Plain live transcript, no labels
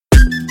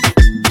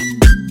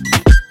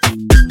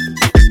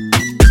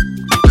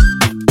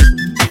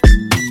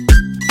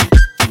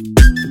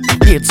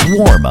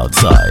warm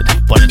outside,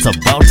 but it's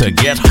about to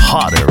get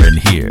hotter in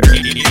here.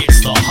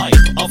 It's the hype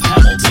of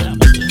Hamilton.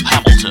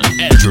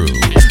 Andrew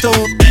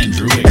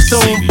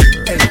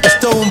Xavier.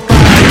 Esto es un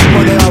party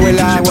por debajo del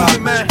agua.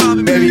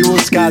 Baby,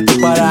 busca tu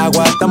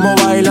paraguas.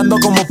 Estamos bailando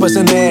como peces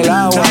en el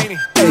agua.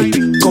 Ey,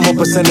 como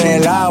peces en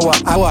el agua.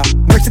 No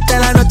existe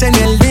la noche ni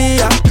el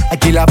día.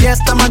 Aquí la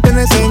fiesta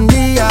mantiene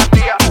encendida.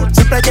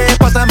 Siempre que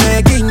pasa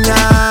me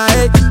guiña.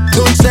 Ey,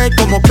 dulce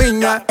como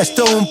piña.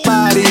 Esto es un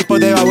party por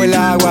debajo del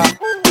agua.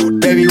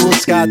 Baby,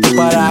 busca tu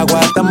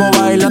paraguas. Estamos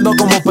bailando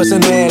como peces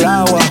en el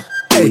agua.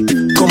 Ey,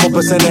 como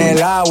peces en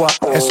el agua.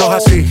 Eso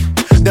es así,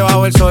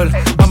 debajo del sol.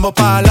 Vamos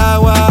para el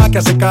agua que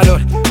hace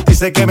calor.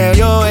 Dice que me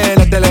vio en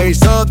el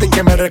televisor y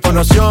que me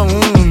reconoció.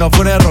 No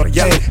fue un error,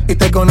 yeah. Y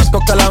te conozco,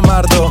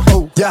 Calamardo.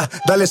 Ya,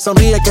 dale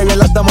sonríe que bien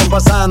la estamos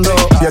pasando.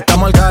 Ya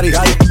estamos al cari,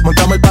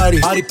 montamos el party.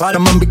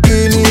 Estamos en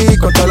bikini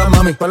con todas las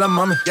mami,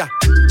 yeah.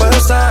 Puedo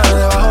estar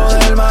debajo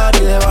del mar y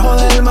debajo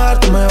del mar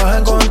tú me vas a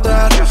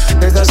encontrar.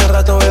 Desde hace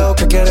rato veo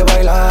que quieres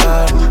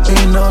bailar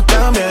y no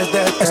cambies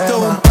de tema. Esto es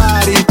un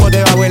party por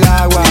debajo del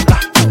agua.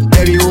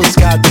 Baby,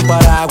 busca tu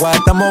paraguas.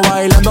 Estamos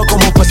bailando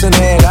como peces en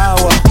el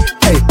agua.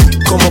 Ey,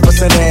 como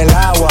peces en el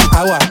agua.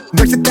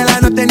 No existe la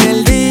noche ni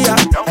el día.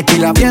 Aquí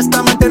la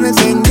fiesta mantiene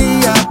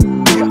encendida.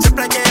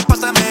 Siempre que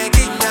pasa me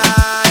guiña.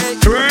 Ey,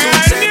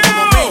 dulce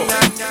como piña.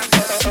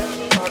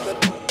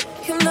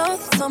 You know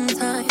that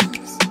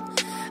sometimes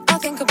I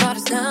think about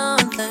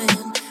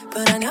something,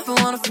 but I never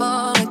wanna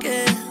fall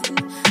again.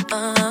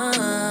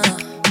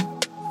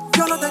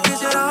 Yo no te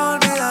quisiera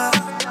olvidar,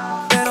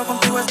 pero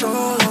contigo es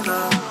todo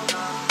nada.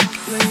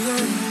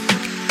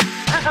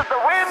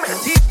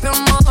 Deep in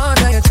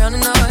water, you're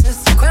drowning us.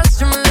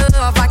 Question my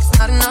love like it's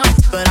not enough,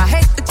 but I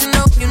hate that you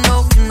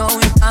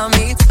found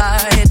me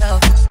tied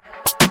up.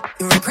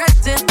 You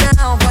regret it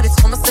now, but it's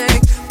your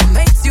mistake. What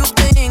makes you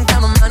think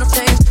that my mind will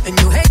change? And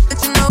you hate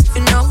that you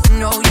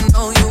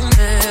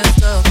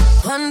messed up.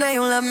 One day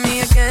you'll love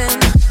me again.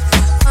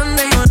 One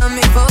day you'll love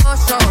me for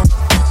sure.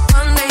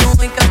 One day you'll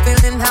wake up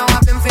feeling how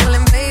I've been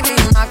feeling, baby.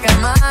 You knock at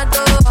my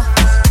door.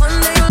 One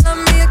day you'll love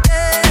me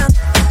again.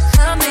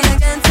 Love me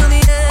again till the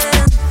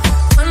end.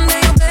 One day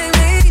you'll pay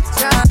me to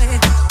try.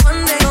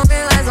 One day you'll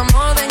realize I'm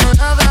more than your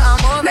lover. I'm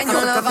more than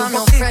your lover, I'm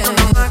your friend.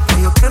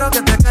 Yo quiero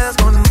que te quedes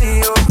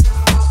conmigo.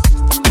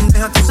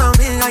 Deja a tus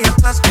amigas y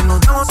atrás que nos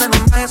vamos en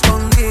un mes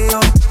escondido.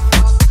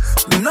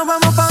 Nos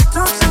vamos pa'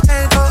 otros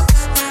secretos.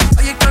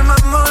 Oye,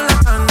 calmamos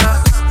las ganas.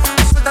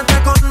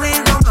 Suéltate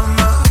conmigo,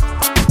 mamá.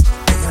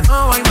 Que ya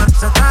no hay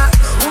más atrás.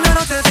 Una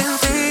noche sin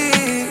ti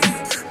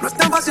no es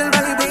tan fácil,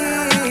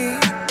 baby.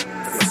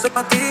 Yo soy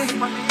pa' ti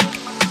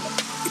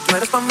y tú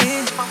eres pa'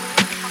 mí.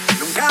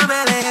 Nunca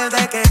me dejes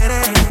de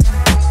querer.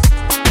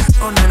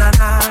 Oh, na, na,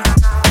 na.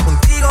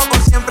 Contigo por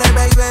siempre,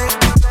 baby.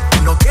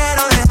 No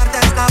quiero dejarte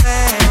esta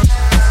vez.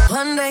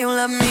 One day you'll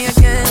love me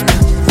again.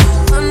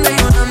 One day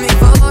you'll love me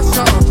for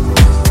sure.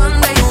 One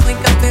day you'll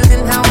wake up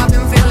feeling how I've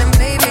been feeling,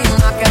 baby. You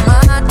knock at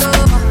my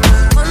door.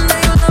 One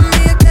day you'll love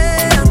me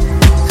again.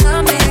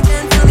 Love me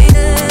again till the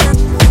end.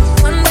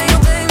 One day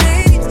you'll pay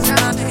me to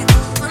try.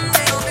 One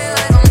day you'll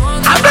realize I'm more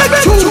than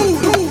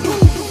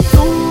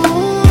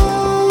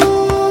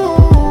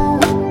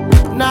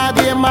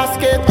nadie más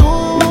que tú.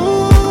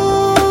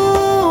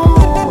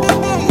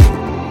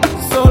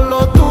 Solo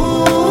tú.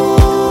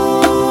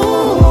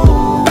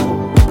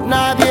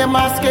 Nadie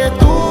más que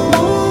tú.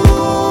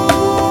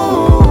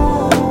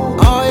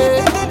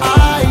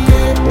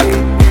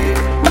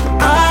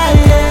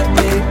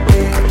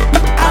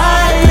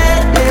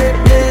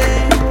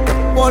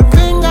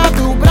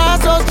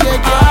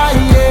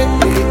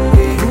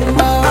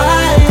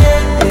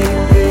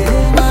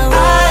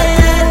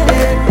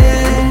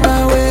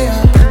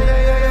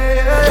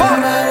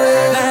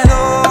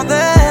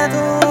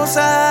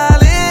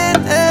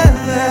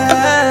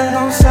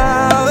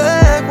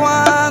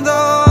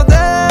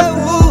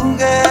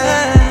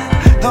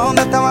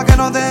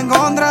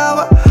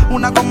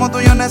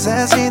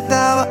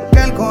 Necesitaba que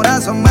el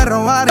corazón me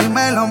robara y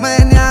me lo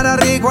meneara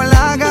rico en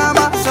la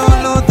cama.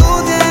 Solo tú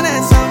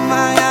tienes esa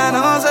magia,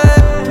 no sé,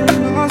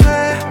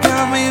 que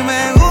a mí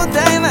me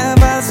gusta y me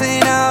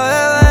fascina,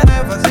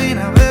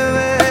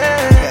 bebé,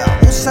 que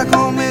abusa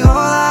conmigo,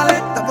 dale.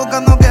 Estás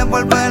buscando que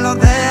por pelo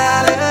te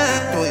jale.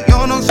 Tú y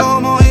yo no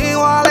somos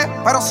iguales,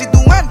 pero si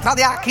tú entras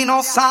de aquí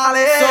no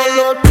sales.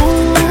 Solo tú,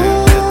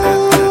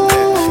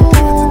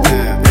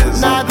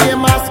 nadie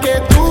más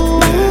que tú.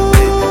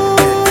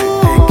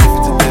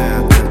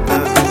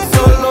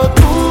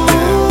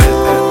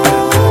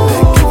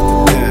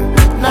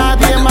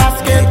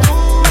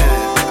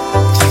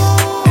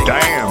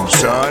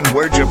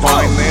 Where'd you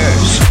find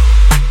this?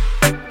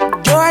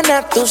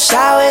 Johanna, tú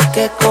sabes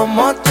que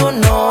como tú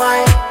no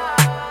hay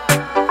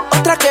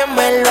otra que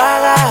me lo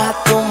haga a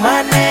tu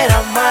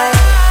manera, más.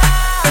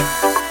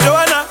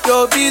 Johanna,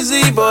 your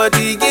busy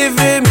body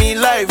giving me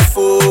life,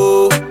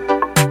 oh,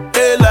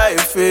 hey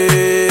life,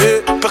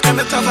 eh. ¿Por qué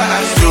me tratas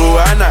así?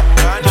 Johanna,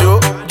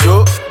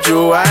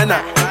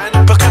 Johanna.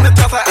 ¿Por qué me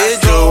tratas así?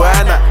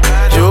 Johanna,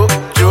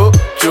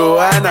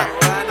 Johanna.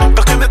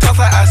 ¿Por qué me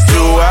tratas así?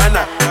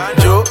 Johanna,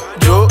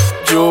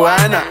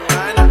 Joanna.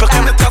 ¿Por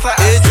qué me tratas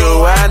así?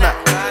 Joanna,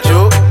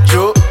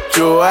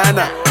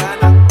 Joanna.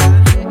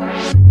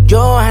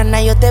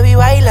 Johanna, yo te vi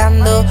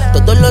bailando.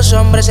 Todos los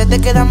hombres se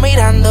te quedan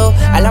mirando.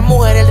 A la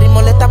mujer el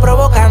ritmo le está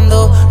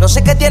provocando. No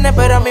sé qué tiene,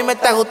 pero a mí me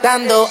está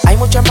gustando. Hay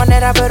muchas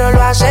maneras, pero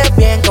lo haces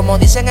bien. Como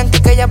dicen en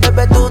Quiqueya,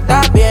 bebé, tú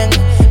estás bien.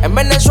 En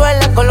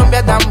Venezuela, en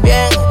Colombia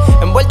también.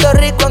 En Puerto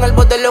Rico, en el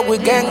bote de los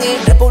weekends. Y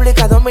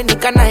República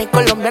Dominicana y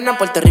Colombiana. En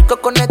Puerto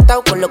Rico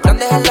conectado con los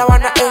grandes en La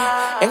Habana,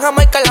 En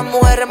Jamaica las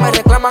mujeres me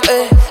reclaman,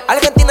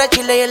 Argentina,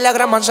 Chile y en la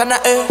Gran Manzana,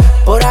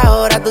 Por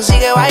ahora tú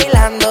sigues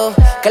bailando.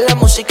 Que la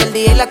música el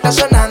DJ la está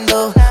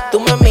sonando.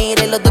 Tú me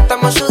miras y los dos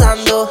estamos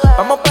sudando.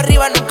 Vamos para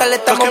arriba, nunca le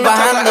estamos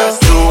bajando.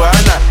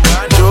 Joanna,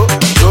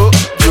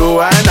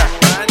 Joanna.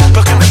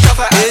 ¿Por qué me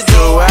tratas así?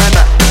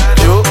 Joanna,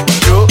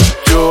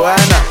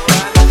 Joanna.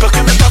 ¿Por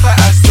qué me tratas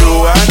así?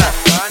 Joanna,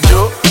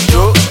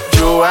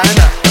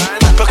 Joanna.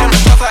 ¿Por qué me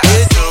tratas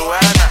así?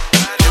 Joanna,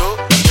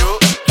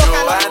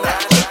 Joanna.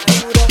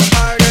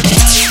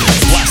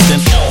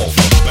 Blasting all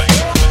the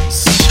bangers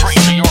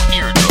straight to your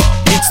eardrum.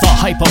 It's the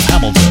hype of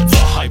Hamilton. The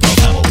hype of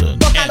Hamilton.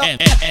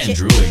 And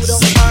Andrew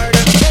Xavier.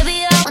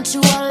 Baby, I want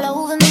you all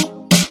over me.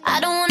 I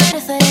don't want it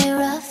if it ain't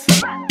rough.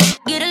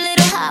 Get a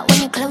little hot when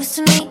you're close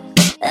to me.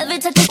 Every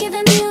touch is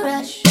giving me a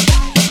rush.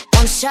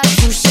 One shot,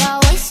 two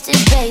shot, wasted,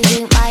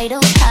 baby. Might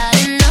have had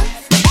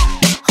enough.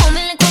 Hold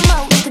me like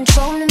remote, you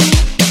controlling me.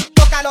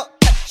 Tócalo,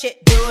 touch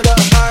it, do the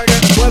harder.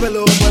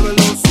 Muévelo,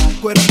 muévelo,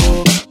 su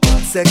cuerpo.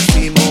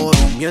 Sexy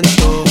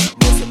movimiento.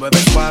 No se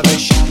mueve suave,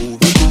 she move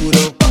it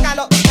duro.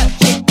 Tócalo,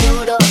 touch it,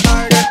 do the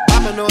harder.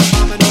 Vámonos,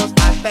 vámonos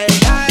a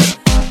bailar.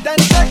 Then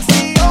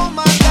sexy, oh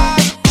my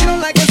God. She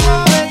don't like it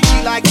suave,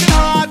 she likes it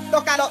hard.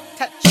 Tócalo,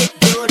 touch it,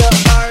 do the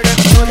harder.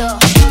 Do the,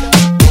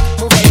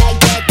 move it like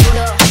that, do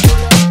the,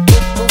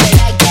 move it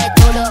like that,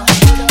 do the,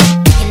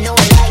 you know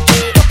I like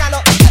it. Tócalo,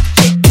 touch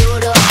it, do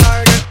the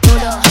harder. Do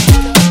the,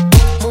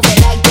 move it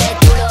like that,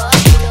 do the,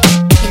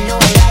 you know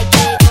I like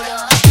it.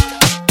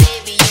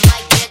 Baby, you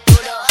might get do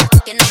the,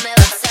 que no me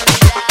vas a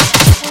olvidar.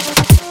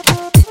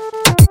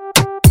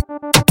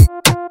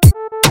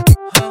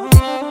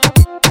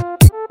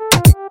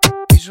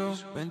 Piso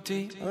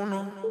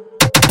 21.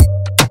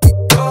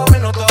 Todo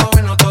bueno, todo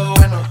bueno, todo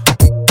bueno.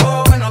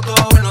 Todo bueno,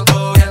 todo bueno,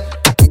 todo bien.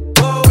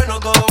 Todo bueno,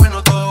 todo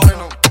bueno, todo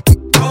bueno.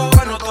 Todo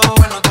bueno, todo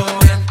bueno, todo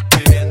bien.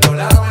 Viviendo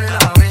la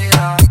buena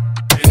vida.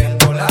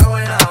 Viviendo la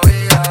buena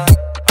vida.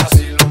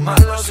 Así lo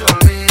malo se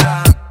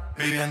olvida.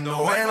 Viviendo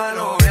bueno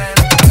lo bien.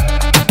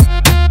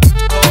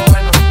 Todo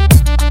bueno.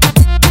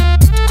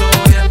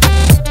 Todo bien.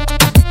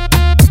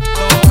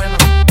 Todo bueno.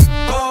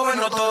 Todo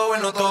bueno, todo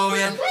bueno, todo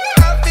bien.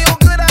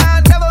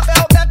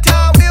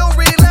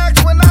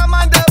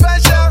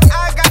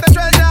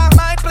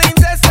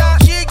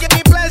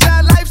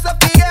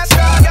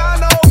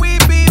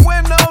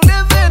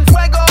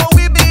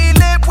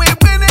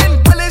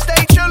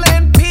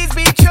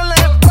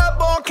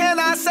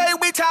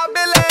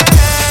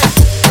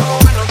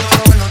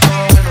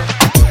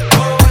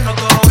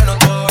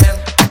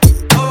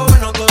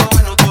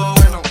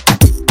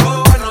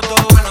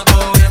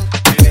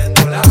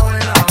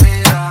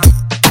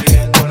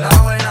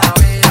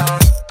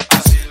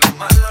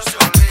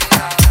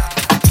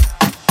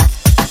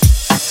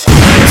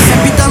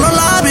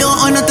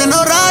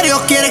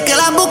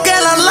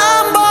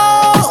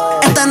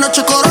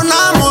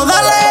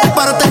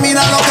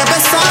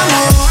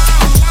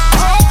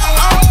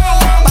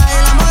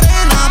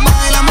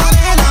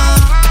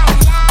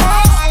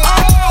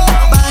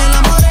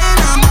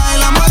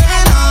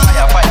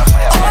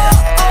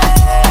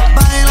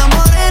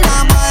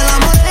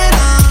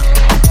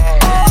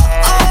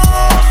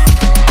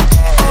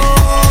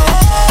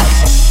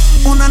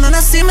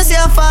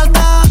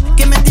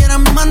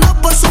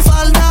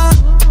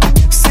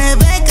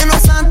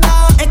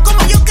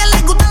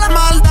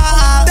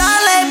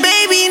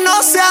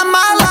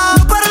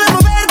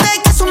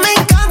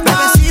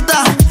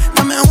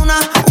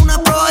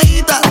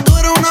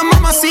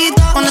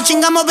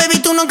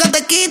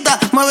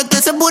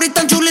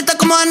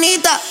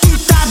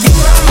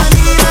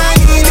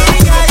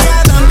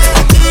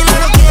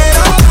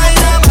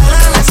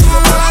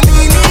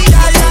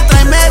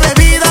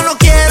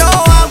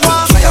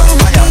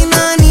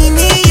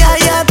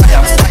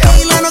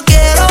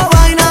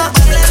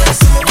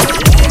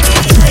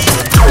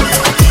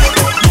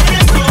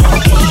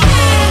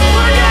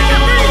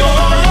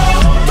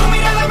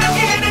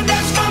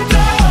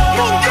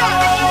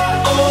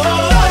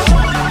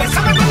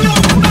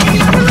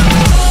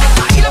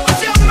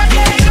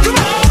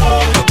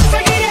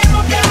 Seguiré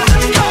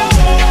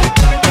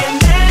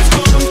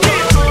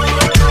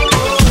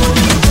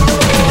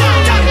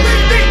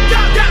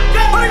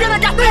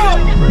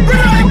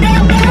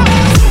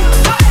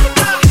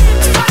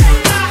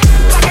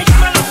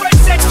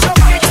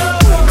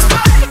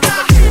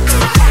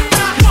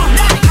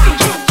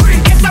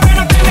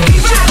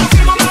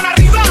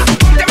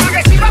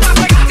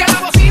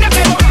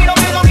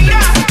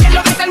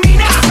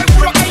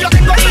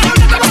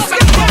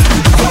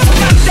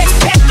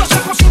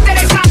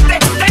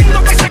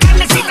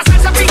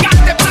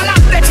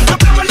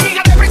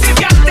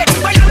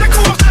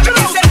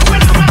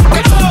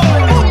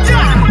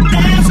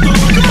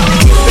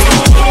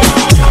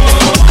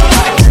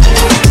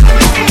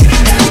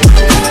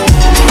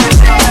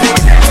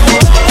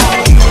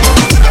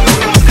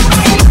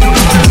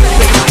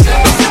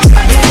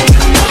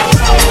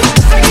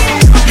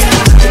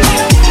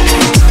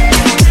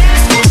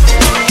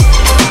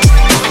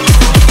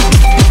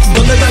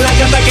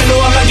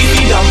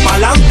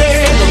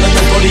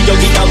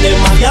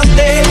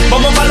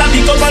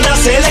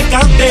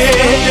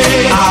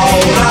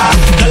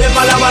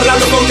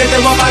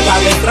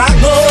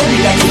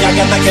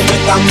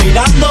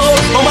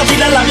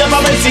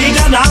si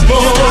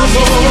ganamos.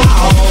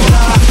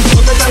 Ahora,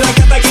 ¿dónde está la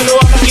gata que lo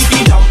hagan y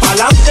tiran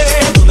pa'lante?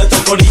 ¿Dónde está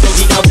el corillo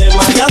guiado de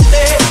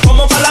maleante?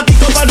 Como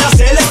palatico para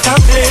hacer el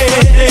cante.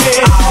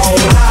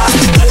 Ahora,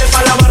 dale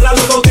pa' la barra,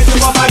 luego que te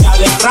voy a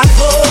pagar el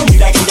trago.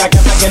 Mira aquella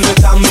gata que no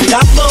están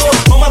mirando.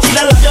 Vamos a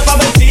tirar la vía pa'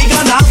 ver si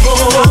ganamos.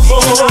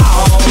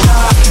 Ahora,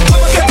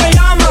 ¿cómo es que te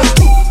llamas?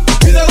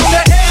 ¿Y de dónde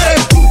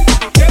eres?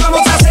 ¿Qué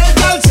vamos a hacer,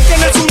 girl? Si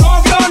tienes un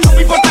novio, no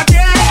me importa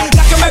quién.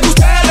 La que me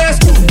gusta eres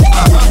tú.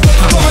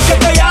 ¿Cómo es que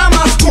te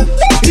llamas?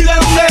 ¿Y de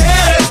dónde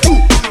eres tú?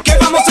 ¿Qué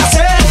vamos a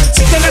hacer?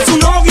 Si tienes un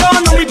novio,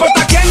 no me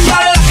importa quién. Ya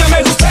la que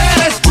me gusta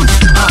eres tú.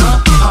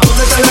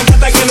 ¿Dónde está la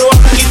gata que lo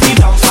hagan y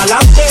tiran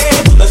pa'lante?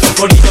 ¿Dónde está el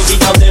corillo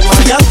guiado de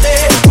maleante?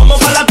 Vamos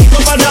pa' la pico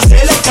para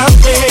hacer el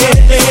cante.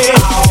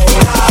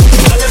 Ahora,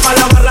 dale pa'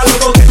 la barra,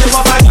 luego que te voy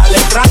a pagar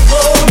el trago.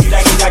 Mira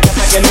aquella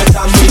gata que no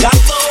están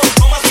mirando.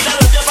 Vamos a tirar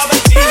la vía pa'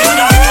 ver si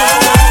ganamos.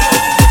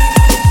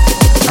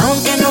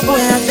 Aunque no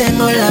pueda,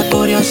 tengo la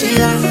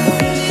curiosidad.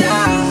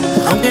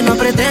 Aunque no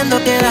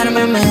pretendo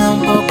quedarme, me da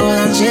un poco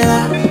de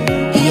ansiedad.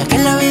 Y es que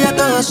en la vida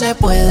todo se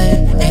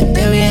puede,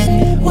 esté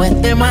bien o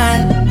esté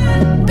mal.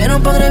 Pero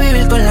no podré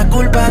vivir con la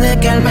culpa de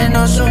que al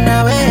menos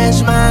una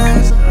vez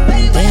más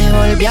te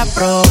volví a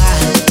probar.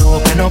 Tu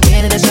boca no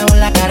pierde sabor,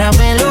 la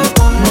caramelo.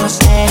 Nos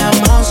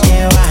dejamos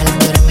llevar.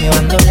 Tú eres mi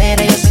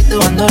bandolera, yo soy tu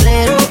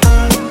bandolero.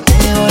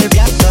 Te volví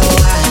a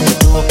probar.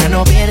 Tu boca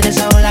no pierde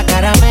sabor, la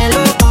caramelo.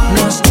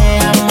 Nos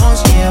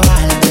dejamos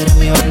llevar. Tú eres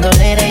mi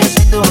bandolera, yo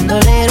soy tu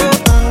bandolero.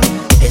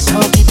 Esa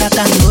boquita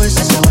tan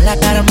dulce, sabor a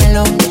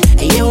caramelo.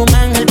 Ella es un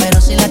ángel, pero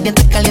si la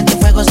tienes caliente,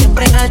 fuego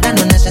siempre en alta,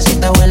 no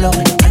necesita vuelo.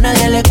 A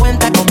nadie le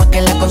cuenta cómo es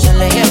que la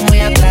consola ella es muy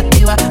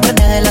atractiva.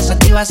 Prende de las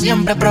activas,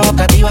 siempre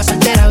provocativa.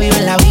 Soltera,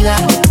 vive la vida.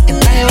 En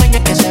traje de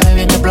baño que se ve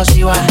bien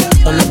explosiva.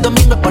 Todos los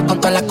domingos por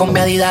con toda la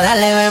combiadida.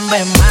 Dale, ven,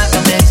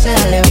 mátame. Dice,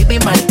 dale, baby,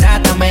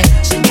 maltrátame.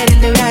 Si quieres ir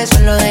de viaje,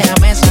 solo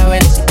déjame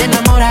saber. Si te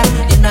enamoras,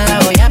 yo nada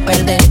voy a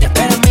perder. Te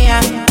espero mía.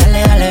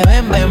 Dale,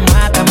 ven,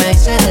 mátame.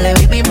 Dice, dale,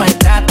 baby,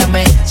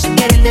 maltrátame. Si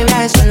quieres ir de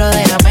viaje, solo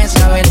déjame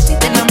saber. Si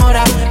te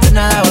enamoras, yo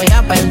nada voy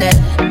a perder.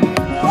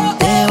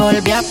 Te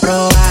volví a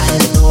probar.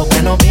 Tu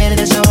boca no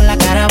pierde sabor, la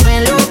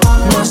caramelo.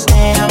 Nos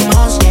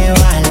dejamos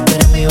llevar. Tú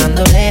eres mi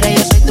bandolera,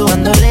 yo soy tu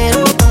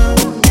bandolero.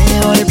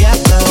 Te volví a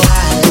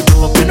probar. Tu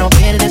boca no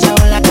pierde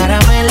sabor, la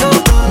caramelo.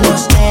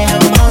 Nos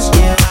dejamos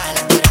llevar.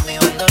 Tú eres mi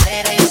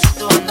bandolera, yo soy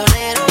tu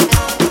bandolero.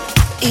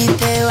 Y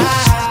te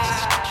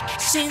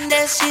vas sin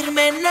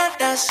decirme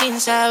nada, sin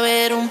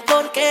saber un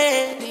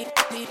porqué.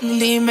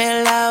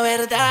 Dime la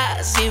verdad,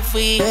 si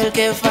fui yo el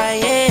que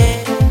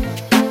fallé.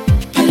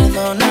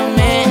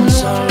 Perdóname,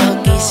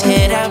 solo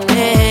quisiera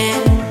ver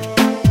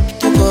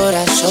tu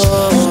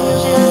corazón.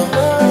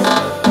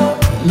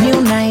 Ni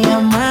una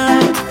llamada,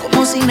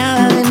 como si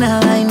nada de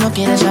nada. Y no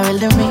quieres saber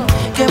de mí,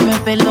 que me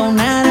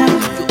perdonara.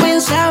 Yo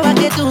pensaba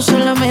que tú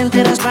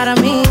solamente eras para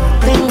mí.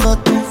 Tengo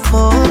tu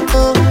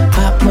foto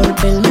pa'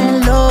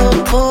 volverme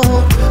loco.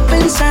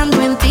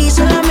 Pensando en ti,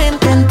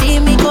 solamente en ti,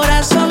 mi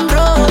corazón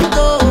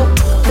roto.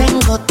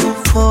 Tengo tu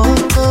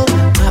foto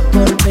pa'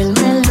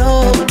 volverme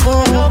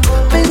loco.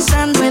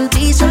 Pensando en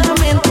ti,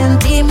 solamente en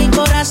ti, mi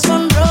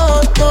corazón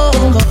roto.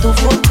 Tengo tu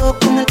foto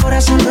con el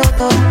corazón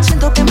roto.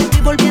 Siento que me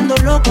estoy volviendo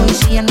loco. Y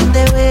si ya no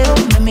te veo,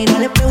 me miro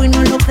al espejo y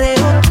no lo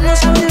creo. Tú no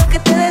sabes lo que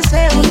te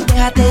deseo. Y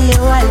déjate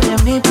llevar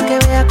de mí pa' que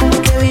veas cómo es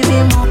que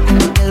vivimos, cómo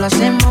es que lo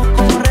hacemos,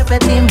 cómo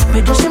repetimos.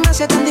 Pero se me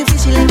hace tan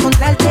difícil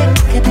encontrarte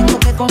que tengo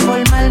que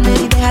conformarme.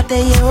 Y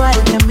déjate llevar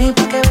de mí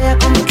pa' que veas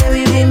cómo es que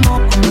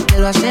vivimos, cómo es que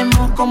lo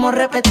hacemos, cómo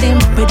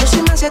repetimos. Pero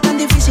se me hace tan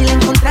difícil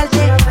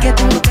encontrarte que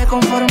tengo que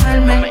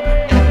conformarme.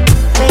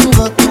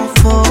 Tengo tu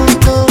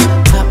foto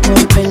pa'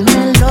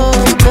 volverme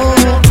loco.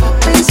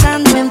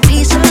 Pensando en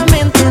ti,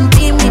 solamente en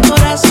ti, mi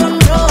corazón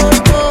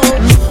roto.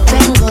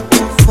 Tengo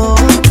tu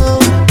foto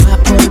pa'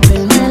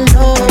 volverme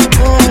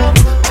loco.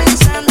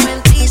 Pensando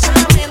en ti,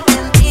 solamente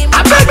en ti, mi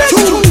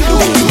corazón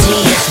roto.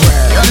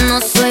 Yo no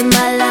soy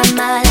mala,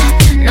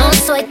 no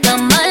soy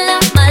tan mala.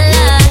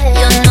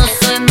 Yo no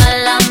soy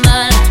mala.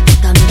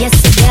 Cambié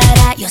esa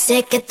cara, yo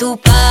sé que tú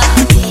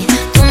papi,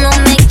 tú no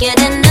me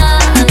quieres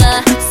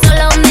nada.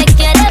 Solo me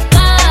quieres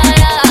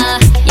para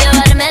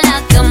llevarme a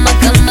la cama.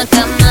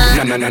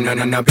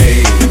 No,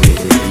 baby.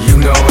 You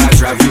know I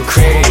drive you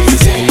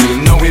crazy.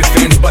 No ifs,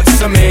 ands,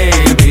 buts, or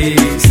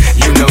maybes.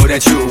 You know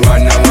that you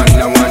wanna.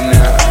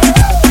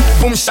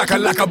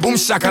 Boom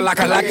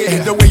shakalaka, like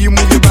it. The way you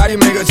move your body,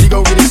 make a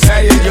chico get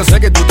excited. Yo sé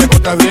que tú te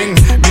portas bien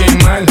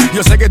mal.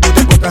 Yo sé que tú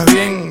te portas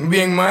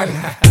bien mal.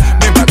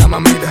 Ven pa' acá,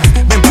 mamita,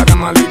 ven pa' acá,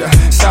 malita.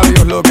 Sabe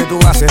Dios lo que tú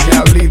haces,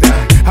 diablita.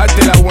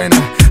 Hazte la buena,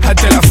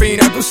 hazte la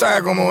fina. Tú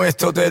sabes cómo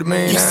esto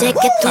termina. Yo sé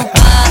que tú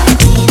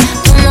papi,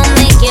 tú no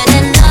me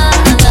quieres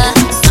nada.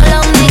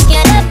 Solo me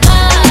quieres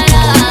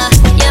para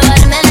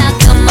llevarme a la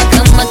cama.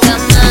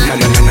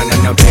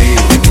 No, baby.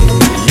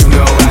 You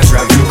know I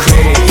drive you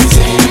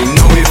crazy.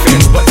 No ifs,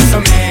 ands, buts, or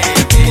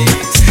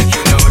maybes.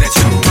 You know that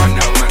you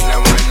wanna.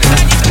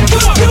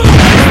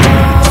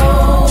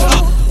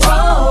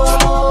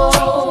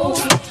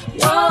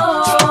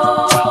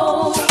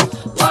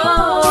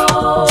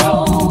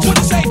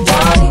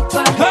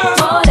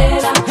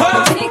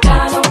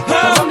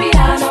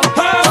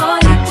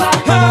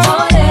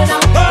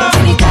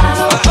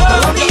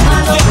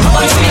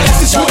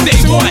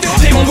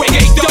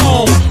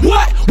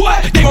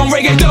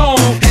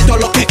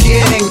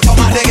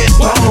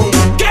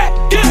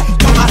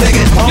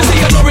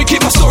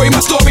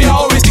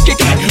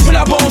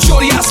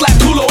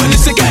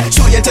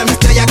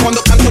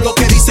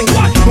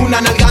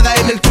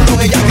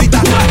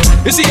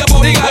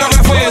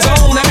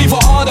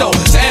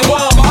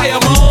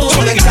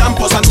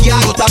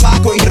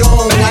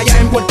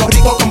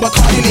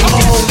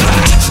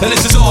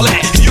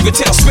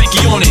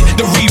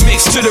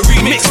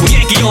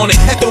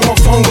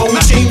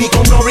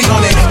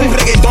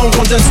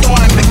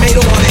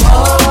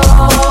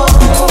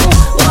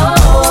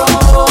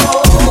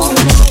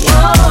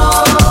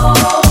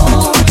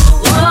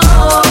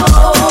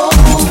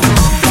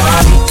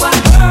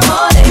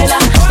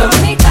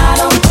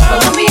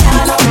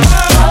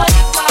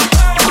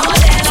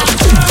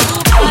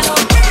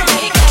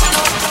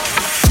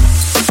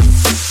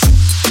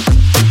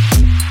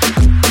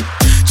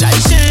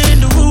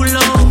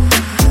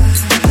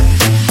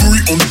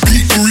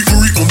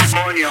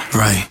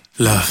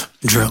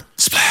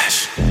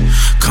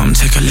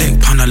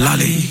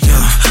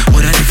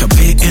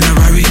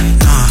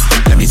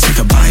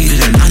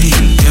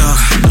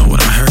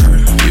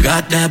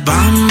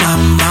 bam,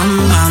 bam,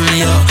 bam, bam,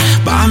 yo.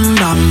 Bam,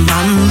 bam,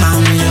 bam,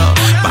 bam, yo.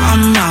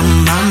 Bam,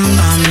 bam, bam,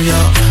 bam, yo.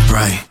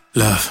 Right,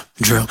 left,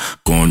 drill,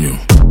 coño.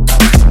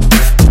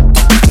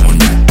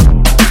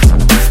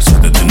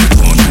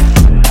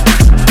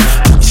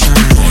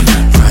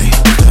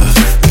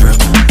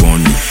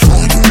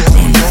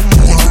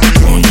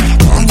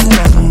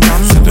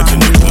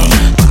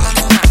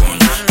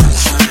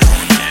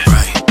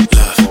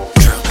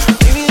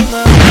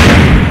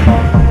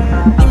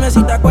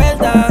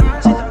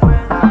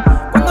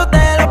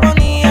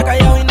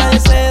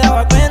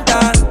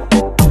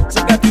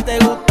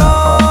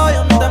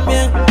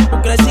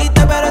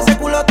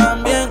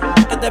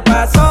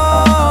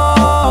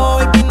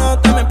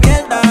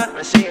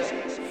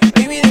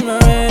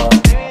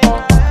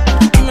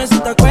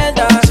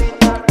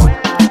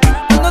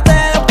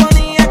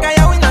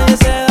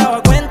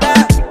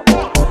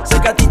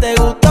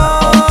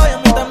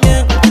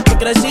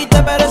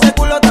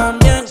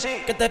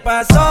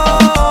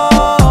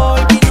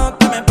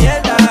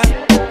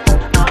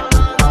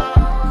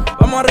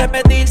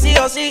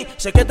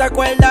 Sé que te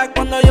acuerdas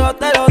cuando yo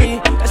te lo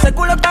di. Ese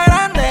culo está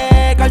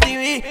grande, Cardi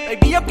B.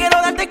 Baby, yo quiero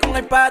darte con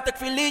el Patek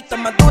Philippe.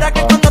 Más dura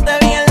que cuando te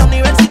vi en la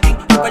university.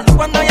 Recuerdo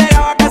cuando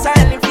llegaba a casa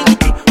en el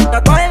Infinity. Un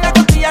tatuaje en la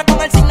costilla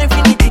con el signo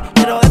Infinity.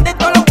 Quiero darte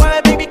todos los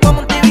jueves, baby, como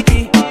un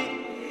TBT.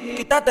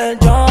 Quítate el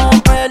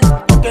jumper,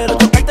 no quiero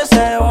tocarte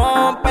ese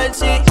bumper,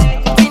 sí.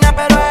 Fina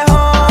pero es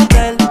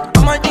hombre.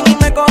 Vamos al gym y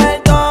me coge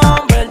el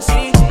dumbbell,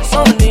 sí. Es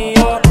un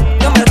lío,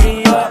 yo me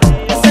río.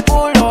 Ese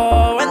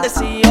culo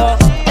bendecido.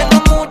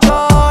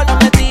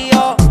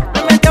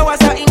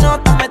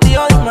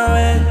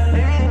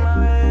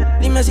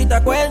 Si te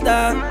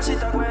acuerdas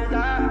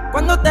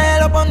cuando te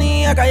lo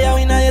ponía callado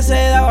y nadie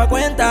se daba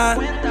cuenta.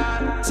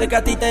 Sé que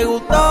a ti te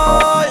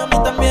gustó y a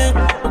mí también.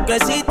 Tú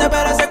creciste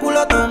pero ese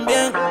culo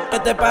también. ¿Qué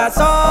te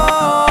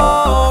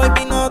pasó?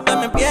 Baby, no te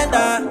me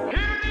pierdas.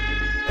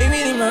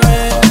 Baby,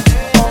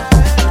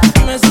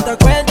 dime si te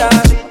acuerdas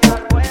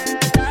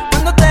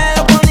cuando te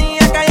lo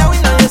ponía callado y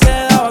nadie se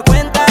daba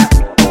cuenta.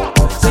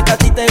 Sé que a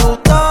ti te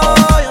gustó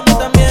y a mí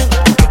también.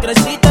 Tú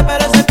creciste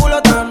pero ese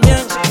culo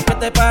también. ¿Qué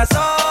te pasó?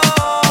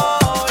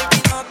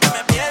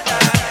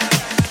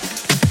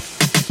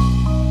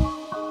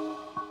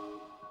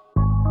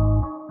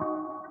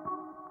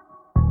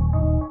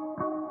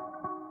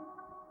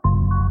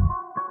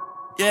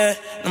 Yeah,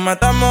 nos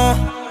matamos,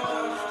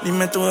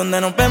 dime tú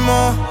dónde nos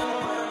vemos.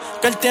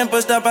 Que el tiempo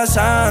está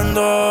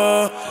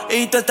pasando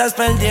y tú estás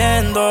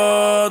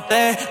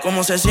perdiéndote.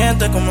 ¿Cómo se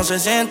siente? ¿Cómo se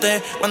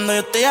siente? Cuando yo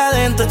estoy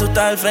adentro, tú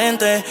estás al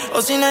frente.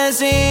 O sin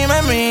decirme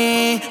a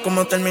mí,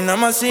 ¿cómo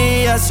terminamos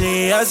así,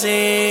 así,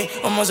 así?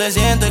 ¿Cómo se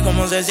siente?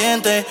 ¿Cómo se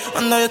siente?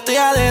 Cuando yo estoy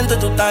adentro,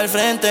 tú estás al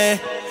frente.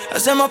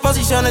 Hacemos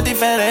posiciones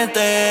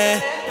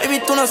diferentes.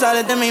 Baby, tú no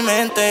sales de mi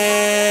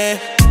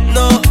mente.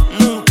 No,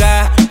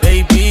 nunca,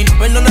 baby,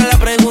 perdona la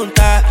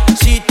pregunta.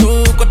 Si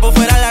tu cuerpo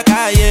fuera a la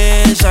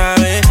calle,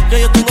 sabes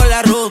que yo tengo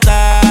la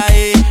ruta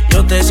y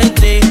yo te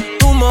sentí.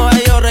 Tu moja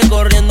y yo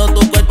recorriendo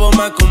tu cuerpo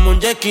más como un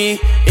jet ski.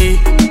 Y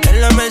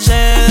en la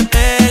Mercedes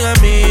pega a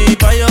mí,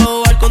 pa' yo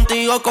jugar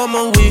contigo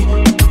como un Wii.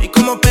 Y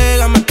como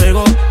pega me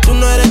pego. Tú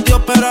no eres Dios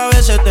pero a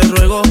veces te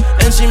ruego.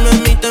 Encima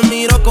de mí te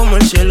miro como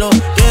el cielo.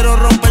 Quiero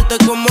romperte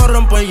como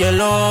rompo el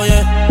hielo,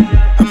 yeah.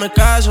 Hazme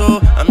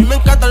caso, a mí me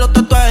encantan los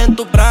tatuajes en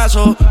tus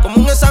brazos. Como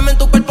un examen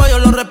tu cuerpo yo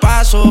lo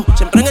repaso.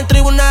 Siempre en el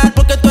tribunal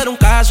porque tú eres un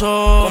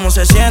caso. ¿Cómo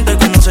se siente?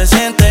 ¿Cómo se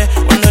siente?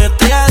 Cuando yo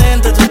estoy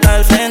adentro tú estás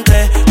al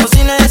frente. O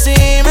sin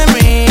decirme a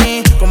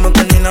mí, ¿cómo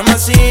terminamos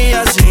así,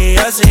 así,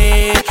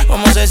 así?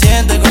 ¿Cómo se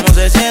siente? ¿Cómo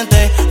se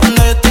siente?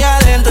 Cuando yo estoy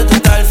adentro tú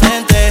estás al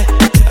frente.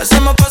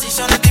 Hacemos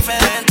posiciones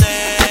diferentes.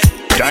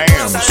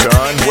 Damn,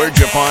 son, where'd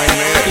you find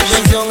this? Tu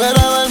intención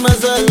era darme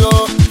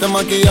celo. Te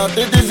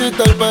maquillaste y te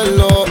hiciste el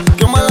pelo.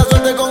 Qué mala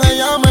suerte con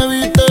ella me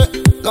viste.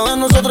 Lo de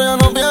nosotros ya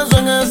no pienso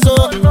en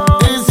eso.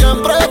 Y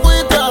siempre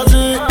fuiste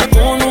así.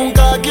 Tú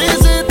nunca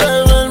quisiste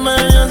verme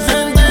bien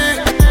sin ti.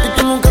 Y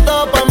tú nunca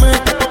estabas pa' mí.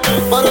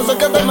 Por eso es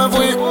que te me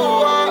fui.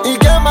 ¿Y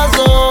qué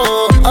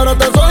pasó? Ahora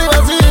estás sola y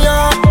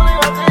vacía.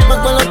 Me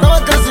acuerdo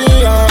estaba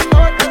crecida.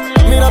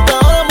 Mírate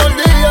ahora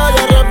mordida y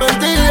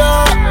arrepentida.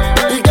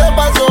 ¿Y qué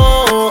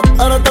pasó?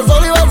 Ahora estás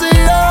sola y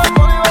vacía.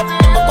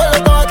 Me acuerdo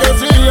estaba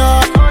crecida.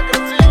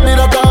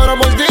 Mírate ahora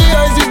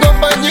mordida y sin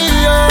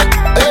compañía.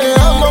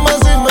 Ámame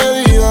sin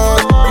medida.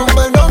 Un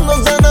perdón no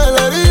se me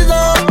la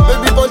herida.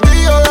 Baby, por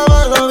ti yo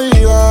daba la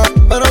vida.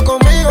 Pero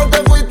conmigo te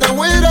fuiste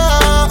huida.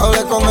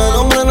 Hablé con el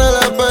hombre en el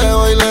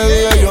espejo y le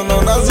dije yo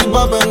no nací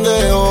pa'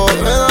 pendejo.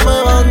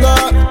 Dame banda.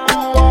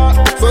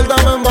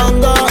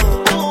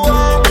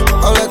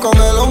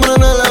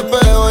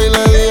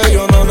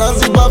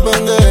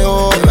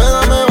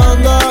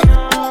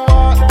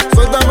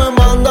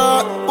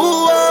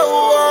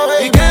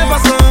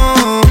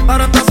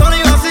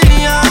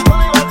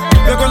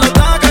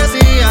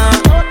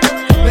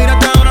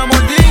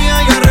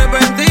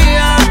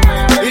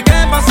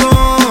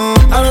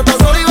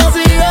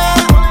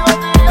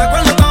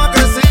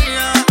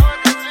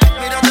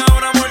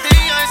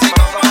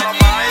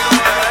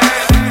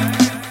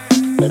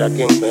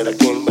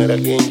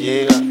 quién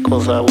llega,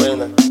 cosa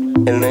buena.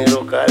 El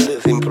negro Calde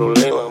sin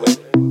problema, man.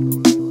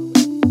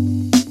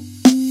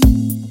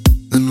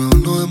 De nuevo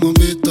nos hemos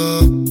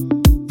visto,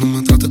 no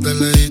me trates de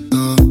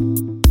lejito,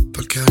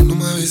 porque hoy no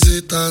me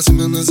visitas, si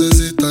me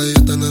necesitas y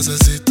yo te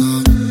necesito.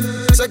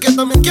 Sé que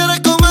también quieres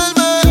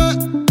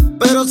comerme,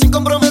 pero sin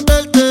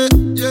comprometerte,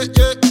 yeah,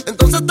 yeah.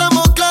 Entonces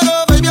estamos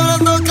claros, baby,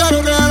 hablando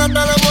claro, real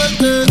hasta la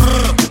muerte.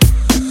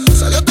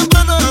 Salió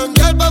temprano a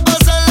janguear pa'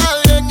 pasarla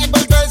bien y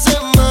portarse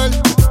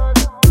mal.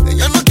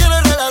 Ella no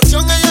quiere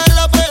relación, ella es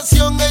la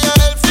presión, ella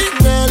es el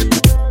final.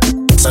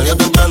 Salió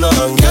temprano a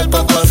janguear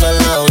pa'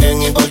 pasarla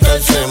bien y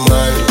portarse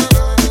mal.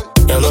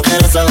 Ya no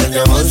quiere saber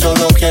de amor,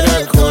 solo quiere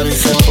alcohol y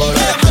se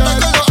empolea.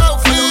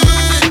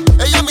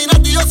 Ella mira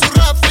tío su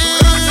Rafi.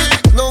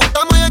 No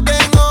gustamos y es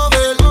game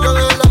over. Yo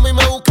de la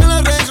misma busqué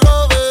la Range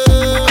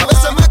Rover. A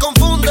veces me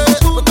confunde,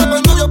 no está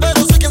para novio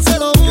pero sé quién se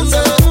lo hunde.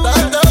 La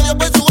gente odia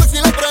por su ex y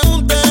le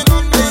pregunten.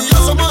 Ella y yo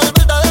somos el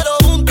verdadero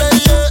junte,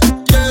 yeah,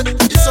 yeah.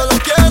 Y solo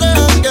quiere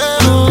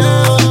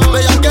jangueo,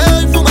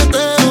 bellaqueo y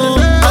fumeteo.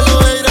 A los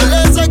haters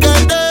les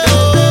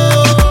sacardeo,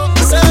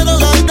 cero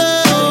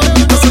galdeo.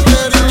 No se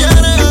quiere y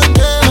quiere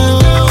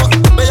jangueo,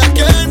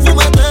 bellaqueo y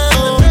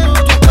fumeteo.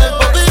 Tu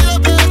cuerpo pide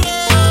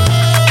perreo.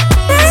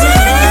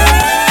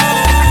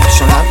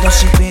 Son las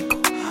 2:00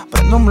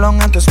 prendo un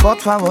blon en tu spot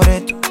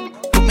favorito.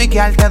 Tú,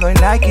 Miguel, te doy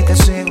like y te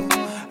sigo.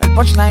 El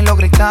punchline lo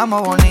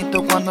gritamos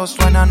bonito. Cuando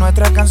suena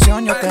nuestra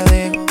canción yo te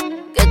digo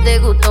que te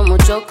gustó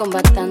mucho con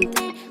bastante,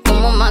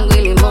 como mango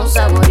y limón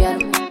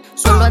saborearme.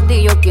 Solo a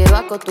ti yo quiero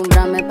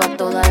acostumbrarme pa'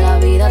 toda la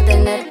vida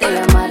tenerte y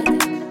amarte.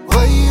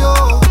 Ay,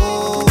 oh,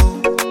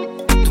 oh.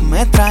 Tú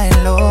me traes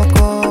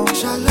loco,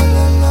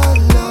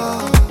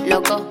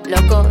 Loco,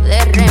 loco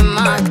de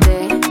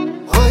remate.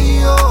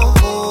 ay, oh,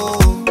 oh.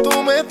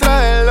 Tú me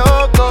traes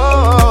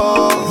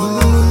loco.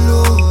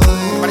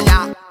 Para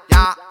allá,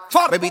 ya.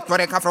 Baby, tú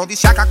eres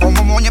afrodisíaca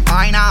como moña y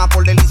paina.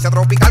 Por delicia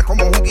tropical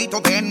como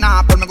juguito de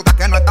Napol. Me gusta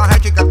que no estás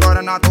hecha y que tú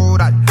eres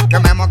natural. Que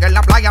me moque en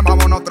la playa,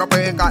 vámonos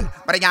tropical.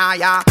 Para allá,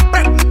 ya.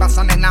 Ven y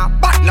pasa, nena,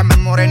 bailame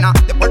morena.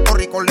 De Puerto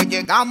Rico le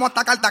llegamos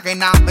hasta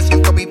Cartagena. Me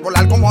siento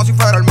bipolar como si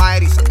fuera el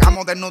Maer. Y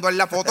sacamos desnudo en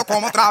la foto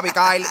como Travis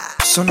Kyle.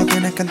 Solo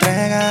tienes que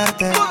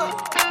entregarte.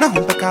 No es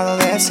un pecado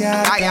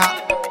desearte.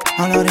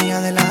 A la orilla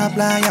de la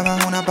playa,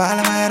 bajo una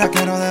palmera,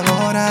 quiero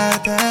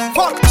devorarte.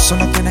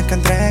 Solo tienes que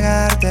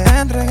entregarte.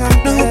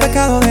 No es un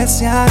pecado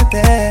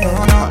desearte.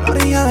 No, no. A la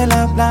orilla de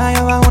la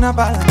playa, bajo una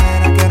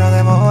palmera, quiero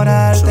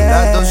devorarte. Son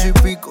las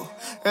 2:00.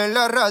 En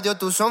la radio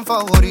tú son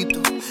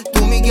favoritos.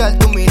 Tú Miguel,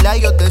 tú Mila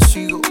y yo te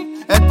sigo.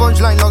 El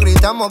punchline lo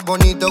gritamos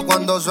bonito.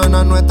 Cuando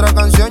suena nuestra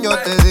canción yo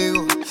te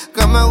digo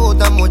que me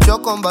gusta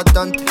mucho con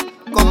bastante,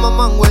 como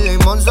mango y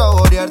limón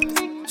saborearte.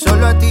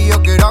 Solo a ti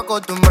yo quiero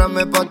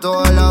acostumbrarme pa'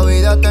 toda la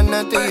vida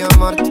tenerte y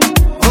amarte.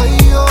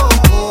 Ay, oh,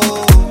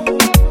 oh.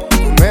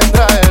 Me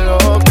traes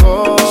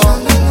loco,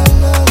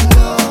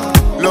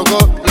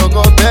 loco,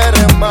 loco de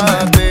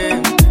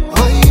remate.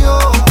 Ay,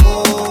 oh,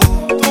 oh.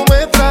 Tú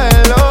me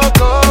traes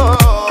loco.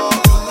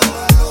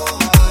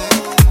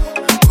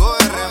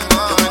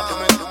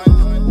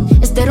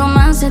 Este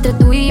romance entre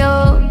tú y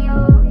yo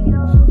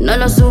no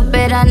lo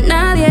supera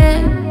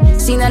nadie.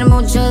 Sin dar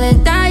mucho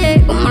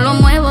detalle, como lo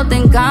muevo te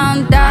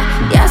encanta.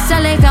 Ya se ha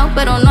alejado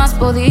pero no has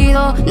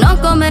podido.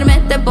 No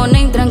comerme te pone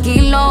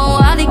intranquilo.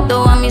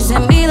 Adicto a mis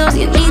envidos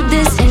y mis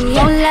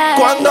deseos.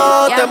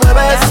 Cuando te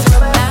mueves,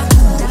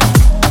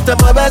 te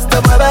mueves, te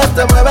mueves,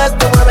 te mueves,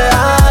 te mueves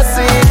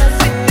así,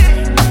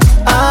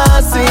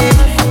 así.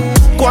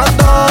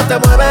 Cuando te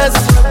mueves,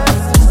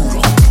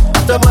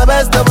 te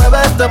mueves, te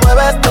mueves, te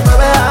mueves, te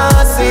mueves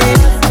así,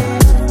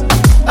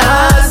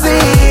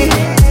 así.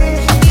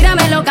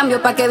 Lo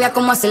cambio pa' que vea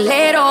cómo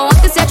acelero.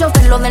 Aunque sea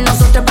chofer, lo de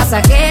nosotros es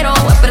pasajero.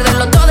 A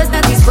perderlo todo,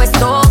 estás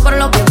dispuesto. Por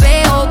lo que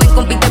veo, ven,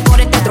 compite por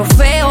este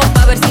trofeo.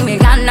 Pa' ver si me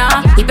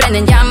gana y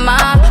prenden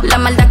llama la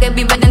maldad que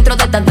vive dentro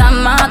de esta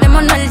dama.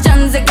 Démonos el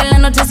chance que la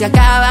noche se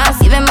acaba.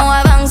 Si vemos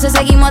avance,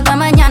 seguimos hasta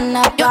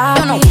mañana. Yo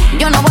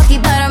no voy a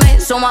quitarme.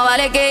 Soma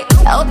vale que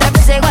la otra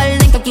vez se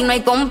guarden, que aquí no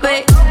hay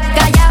compe.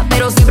 Calla,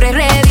 pero siempre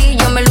ready.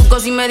 Yo me luco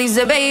si me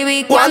dice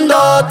baby. Cuando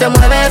te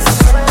mueves,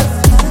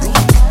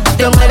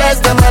 te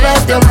mueves, te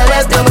mueves, te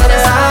mueves, te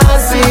mueves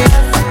así,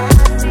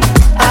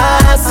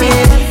 así.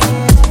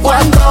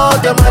 Cuando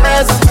te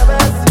mueves,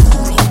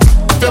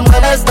 te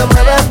mueves, te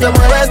mueves, te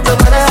mueves, te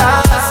mueves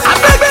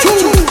así.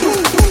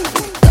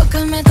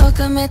 Tócame,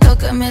 tócame,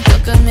 tócame,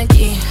 tócame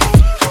aquí.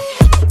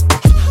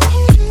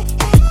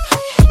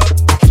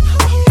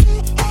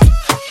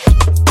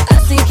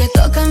 Así que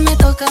tócame,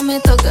 tócame,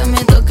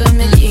 tócame,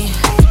 tócame aquí.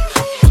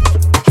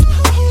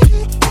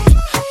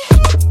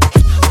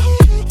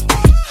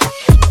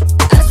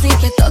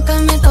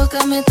 Tócame,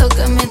 tócame,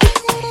 tócame.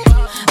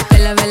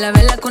 Vela, vela,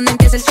 vela cuando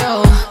empieza el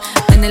show.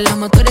 Prende los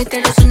motores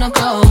que los uno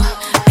go.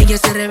 Ella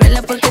se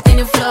revela porque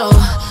tiene flow.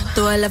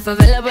 Toda la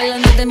favela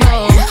bailando de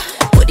nuevo.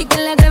 Puri que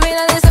la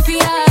gravedad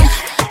desafía.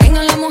 Tengo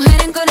a la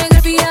mujer en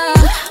coreografía.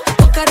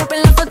 Poca ropa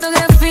en la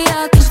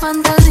fotografía. Tus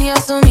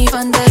fantasías son mi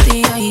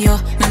fantasía. Y yo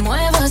me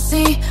muevo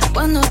así,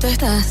 cuando tú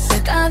estás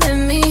cerca de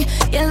mí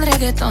y el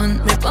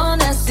reggaetón me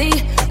pone así.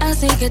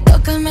 Así que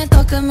tócame,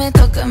 tócame,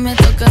 tócame,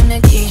 tócame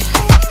aquí.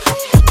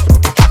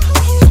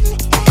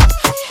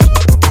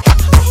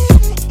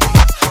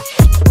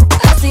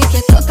 Así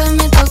que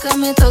tócame,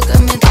 tócame,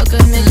 tócame,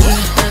 tócame aquí.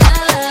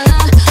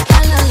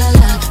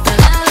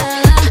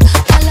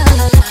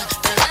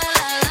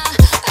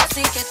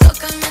 Así que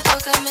tócame,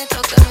 tócame,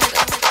 tócame,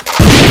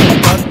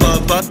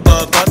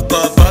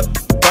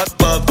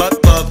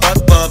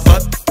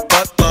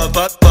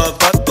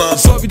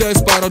 Sobe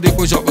 10 para,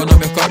 depois joga na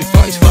minha cara e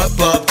faz.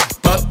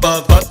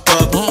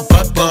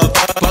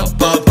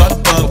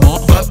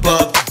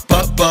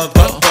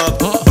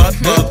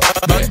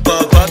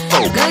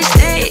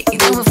 Gostei,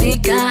 então vou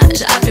ficar.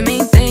 Já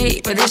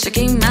apimentei, pois deixa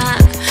queimar.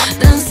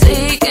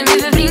 Dancei, quer me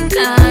ver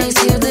brincar. E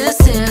se eu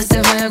descer,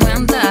 você vai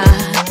aguentar.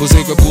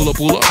 Você quer pula,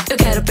 pula. Eu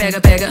quero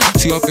pega, pega.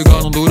 Se a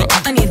pegar não dura,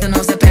 Anitta,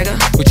 não se pega.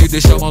 vou te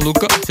deixar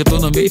maluca, cê tô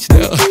na mente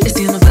dela. E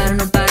se não para,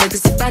 não para, que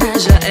se parar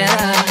já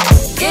era.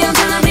 Quem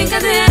entra na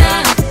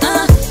brincadeira,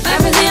 vai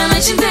perder a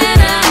noite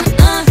inteira.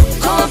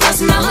 Com a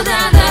próxima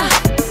rodada,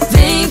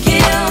 vem que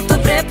eu tô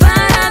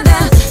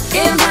preparada.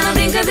 Quem entra na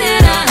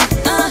brincadeira,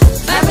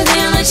 vai perder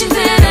a noite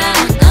inteira.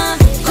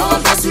 Com a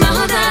próxima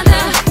rodada,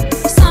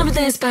 sobe,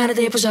 desce, para,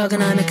 depois joga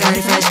na minha cara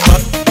e faz.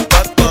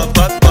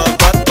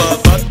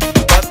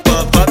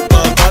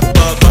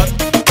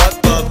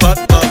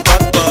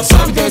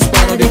 Sobe 10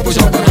 para, depois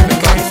joga na minha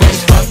cara e faz.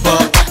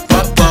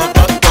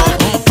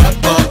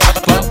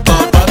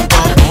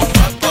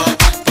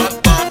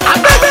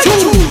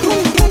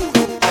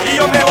 Y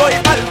yo me voy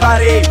pa'l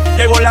party.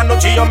 Llegó la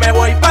noche y yo me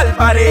voy pa'l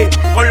party.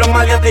 Con los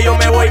maleantes yo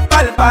me voy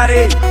pa'l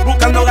party.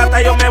 Buscando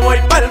gata yo me voy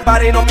pa'l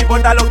party. No me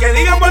importa lo que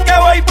digan porque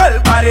voy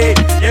pa'l party.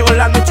 Llegó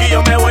la noche y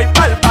yo me voy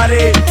pa'l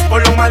party.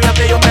 Con los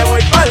maleantes yo me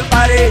voy pa'l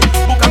party.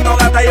 Buscando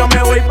gata yo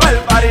me voy pa'l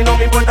party. No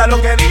me importa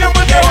lo que digan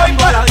porque voy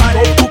pa'l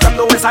party.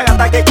 Buscando esa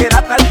gata que quiera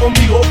estar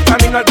conmigo.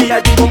 Camino al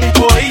VIP con mi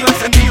corrido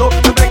encendido.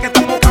 Siempre que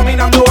estamos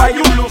caminando hay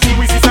un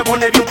lucido. Y si se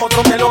pone bien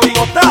potro te lo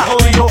digo, está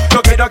jodido.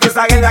 Yo quiero que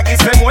esa guerra aquí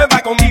se mueva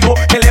conmigo.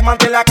 Que le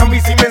mande la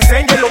camisa y me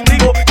enseñe el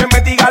ombligo. Que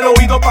me diga al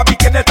oído, papi,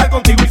 quiere estar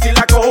contigo. Y si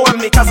la cojo en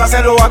mi casa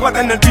se lo hago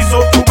hasta en el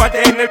piso. Tu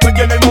parte en el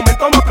cuello en el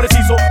momento más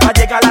preciso. A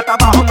llegar hasta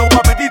abajo no voy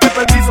a pedirte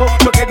permiso.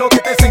 Yo quiero que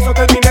este sexo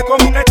termine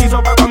con un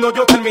hechizo. Pa' cuando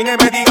yo termine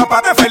me diga,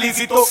 pa, te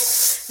felicito.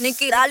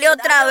 Nicky, dale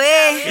otra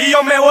vez. Y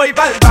yo me voy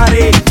pa'l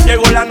party.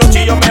 Llegó la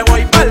noche y yo me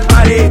voy pa'l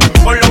party.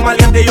 Con los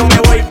maleantes yo me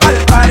voy pa'l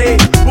party.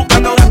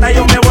 Buscando gata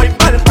yo me voy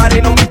pa'l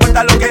party. No me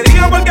importa lo que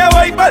digan porque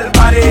voy pa'l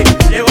party.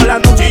 Llegó la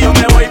noche y yo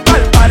me voy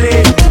pa'l party.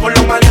 Con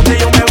los maleantes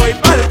yo me voy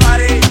pa'l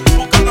party.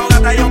 Buscando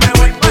gata yo me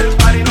voy pa'l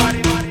party.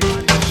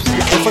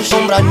 Se fue el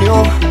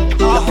sombraño,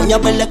 las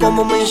uñas verdes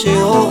como me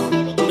hizo.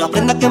 Una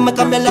prenda que me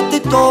cambia el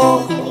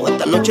actitud.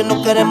 Esta noche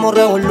no queremos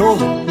revolú.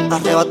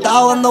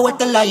 Arrebatado dando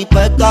vueltas en la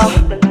jipeta.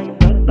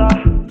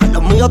 En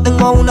los míos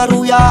tengo una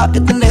rubia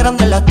que tiene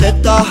grande las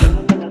tetas.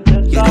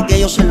 Quiere que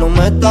yo se lo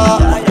meta.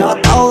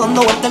 Arrebatado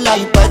dando vueltas en la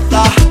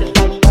jipeta.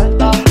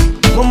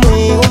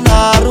 Conmigo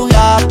una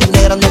rubia que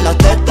tiene grande las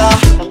tetas.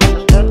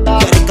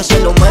 Quiere que se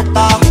lo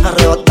meta.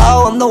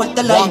 Arrebatado dando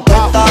vueltas en la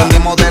jipeta.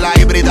 Venimos de la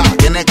híbrida,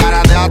 tiene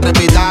cara de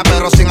atrevida,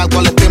 pero sin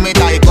alcohol es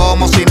tímida. Y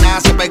como si nada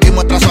se pega y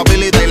muestra su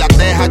habilidad. Y las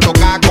deja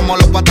chocar como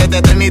los guantes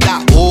de Trinidad.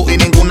 Y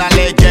ninguna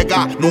le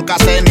llega, nunca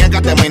se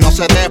niega, tema y no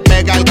se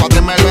despega. El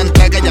cuadre me lo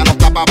entrega, ya no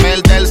está pa'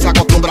 perder. Se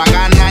acostumbra a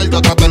ganar, yo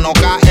trato de no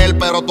caer,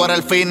 pero tú eres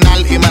el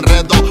final y me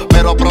enredo.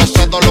 Pero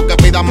procedo, lo que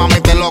pidas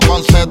mami te lo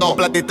concedo.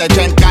 Platita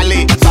hecha en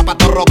Cali,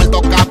 zapato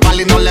Roberto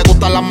Capali. No le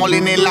gusta la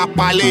Molina y la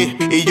Pali.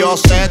 Y yo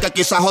sé que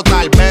quizás o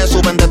tal vez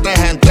suben de 3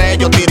 en 3.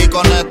 Yo tiré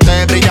con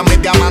este, brillan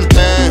mis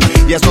diamantes.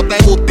 Y eso te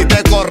gusta y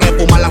te corre,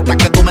 fumar hasta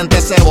que tu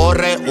mente se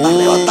borre.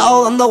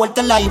 Arrebatado dando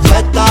vueltas en la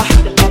infesta.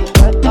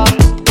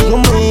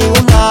 Conmigo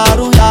una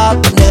rubia,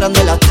 tiene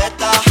grande las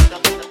tetas.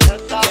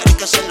 Quiere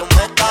que se lo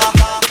meta.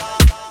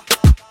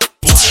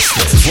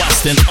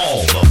 Blasting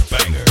all the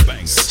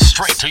bangers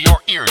straight to your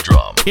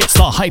eardrum. It's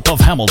the hype of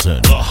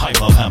Hamilton. The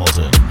hype of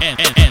Hamilton.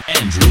 And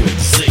Andrew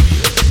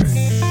Xavier.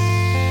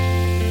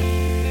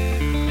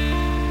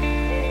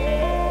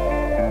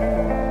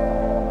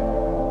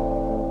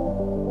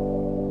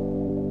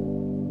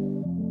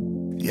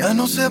 Ya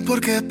no sé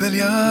por qué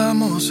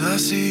peleamos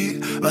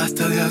así.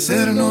 Basta de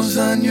hacernos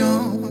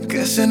daño,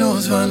 que se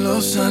nos van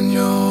los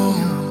años.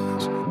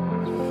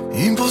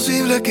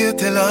 Imposible que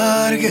te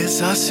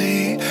largues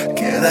así.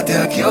 Quédate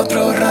aquí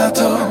otro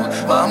rato,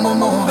 vamos a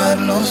mover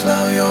los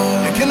labios.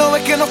 Es que no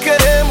ves que nos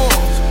queremos,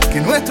 que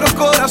nuestros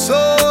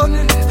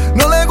corazones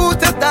no les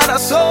gusta estar a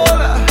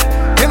solas,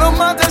 que nos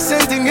mata el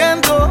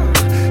sentimiento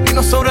y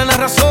nos sobran las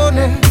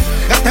razones.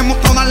 Gastemos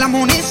todas las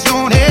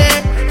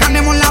municiones,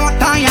 ganemos la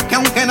batalla, que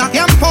aunque da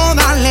tiempo,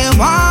 dale,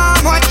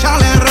 vamos a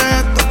echarle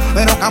reto.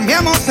 Pero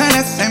cambiemos el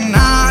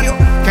escenario,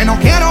 que no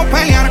quiero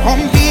pelear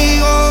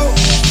contigo.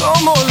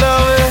 ¿Cómo la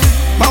ves?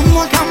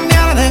 Vamos a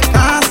cambiar de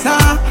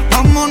casa,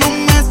 vámonos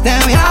un mes de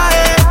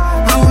viaje.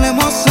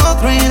 Hablemos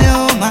otro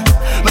idioma,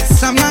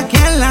 bésame aquí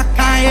en la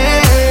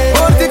calle.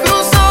 Por ti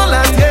cruzo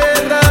la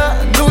tierra,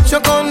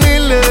 lucho con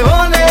 1000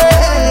 leones.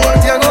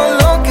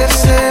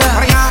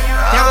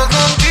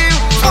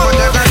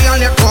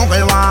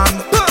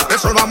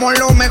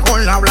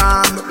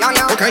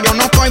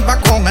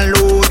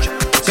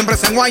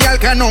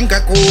 que nunca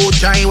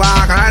escucha y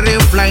baja el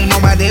rifle y no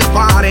me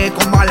dispare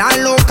con balas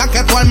locas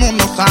que todo el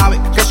mundo sabe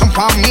que son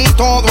pa' mí.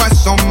 Todo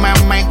eso me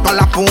meto a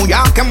la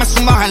puya que me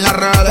sumas en las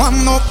redes.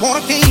 Cuando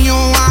por ti yo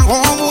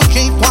hago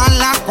buchi, todas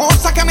las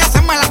cosas que me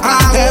hacen me las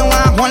trago.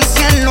 Debajo el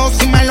cielo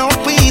si me lo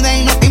pide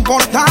y no te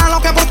importa lo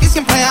que por ti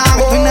siempre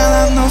hago. Estoy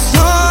nadando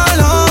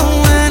solo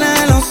en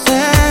el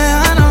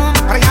océano,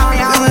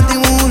 lleno de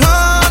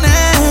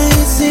tiburones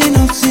y sin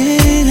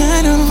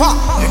oxígeno.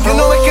 Es que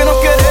no ves que nos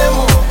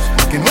queremos,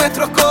 que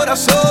nuestros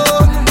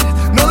corazones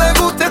no les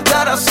gusta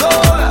estar a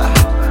solas,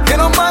 que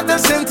nos mata el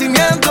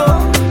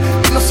sentimiento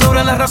y nos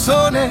sobran las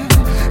razones.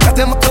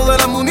 Gastemos todas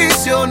las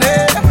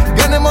municiones,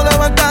 ganemos la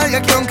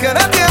batalla que aunque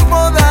da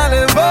tiempo,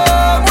 dale,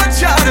 vamos a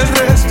echar el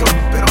resto.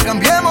 Pero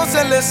cambiemos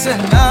el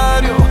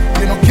escenario,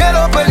 que no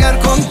quiero pelear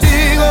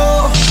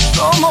contigo.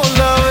 ¿Cómo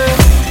la ves?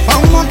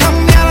 Vamos a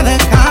cambiar de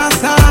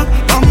casa,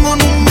 vamos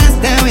en un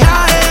mes de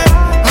viaje.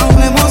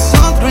 Hablemos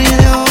otro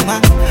idioma,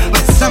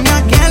 bésame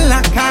aquí en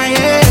la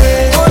calle.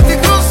 Por ti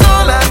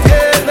cruzo la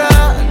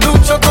tierra,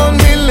 lucho con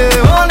mil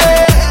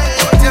leones.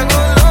 Por ti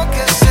hago lo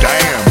que sea.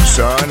 Damn,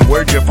 son,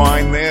 where'd you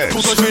find this?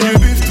 Pourquoi je fais du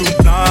bif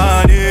toute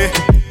l'année?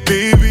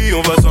 Baby,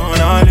 on va s'en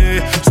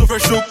aller. So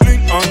fresh, so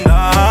clean, on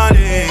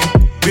aller.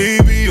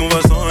 Baby, on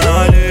va s'en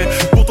aller.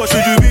 Pour toi, je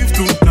fais du bif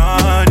toute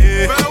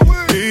l'année.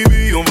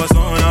 Baby, on va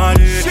s'en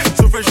aller.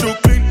 So fresh, so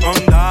clean, on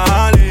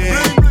aller.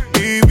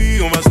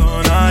 Baby, on va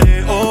s'en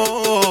aller.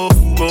 Oh,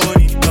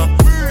 bonita,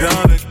 viens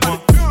avec moi.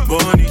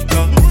 Bonita,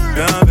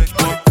 viens avec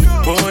moi.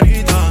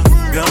 Bonita,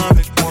 viens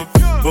avec moi.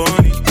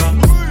 Bonita,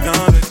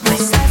 viens avec moi.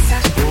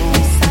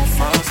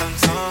 My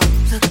salsa,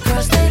 the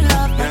girls they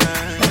love it.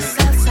 My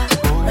salsa,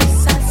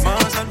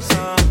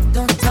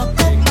 don't talk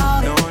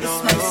about it. It's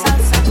my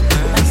salsa,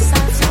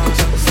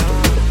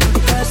 the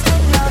girls they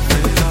love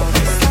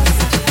it.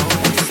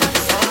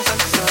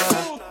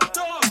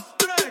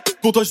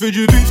 Pour toi je fais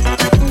du bif.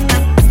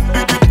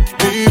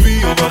 Baby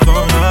on va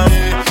s'en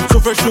aller. So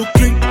fresh so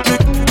clean.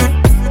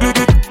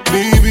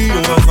 Baby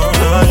on va s'en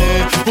aller.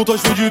 Pour toi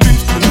je fais du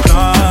bif toute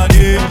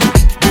l'année.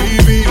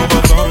 Baby on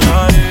va s'en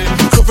aller.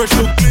 So fresh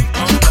so clean.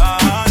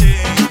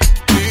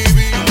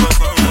 Baby on va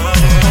s'en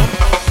aller.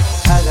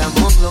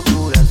 Hagamos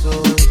locuras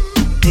hoy,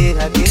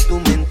 deja que tu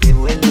mente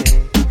vuele.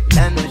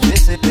 La noche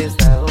se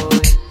presta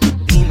hoy,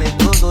 dime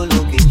todo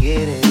lo que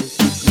quieres.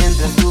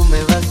 Mientras tú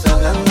me vas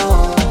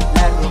hablando,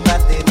 la ropa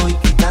te voy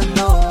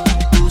quitando.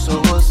 Tus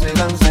ojos se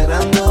van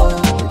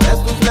cerrando,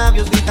 mientras tus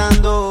labios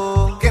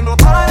gritando. Que no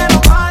pare,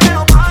 no pare,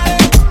 no pare,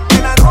 que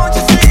la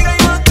noche siga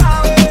y no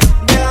acabe.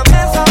 Déjame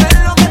saber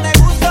lo que te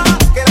gusta,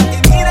 que la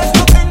timidez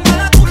no tenga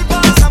la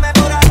culpa. Bésame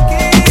por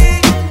aquí,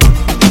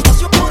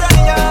 despacio por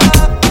allá,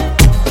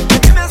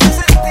 que me hace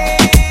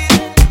sentir,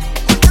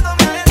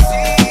 poniéndome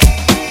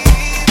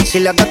así. Si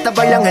las gatas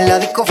bailan en la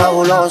disco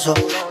fabuloso,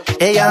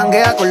 ella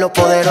janguea con los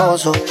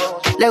poderosos.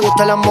 Le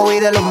gustan las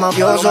movies de los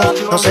mafiosos,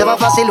 no se va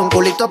fácil un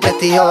culito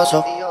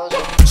prestigioso.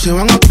 Se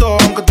van a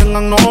todos aunque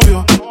tengan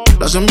novio,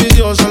 las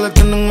envidiosas le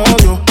tienen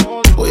odio.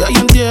 Hoy hay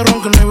entierro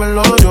aunque no hay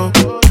velorio,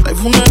 hay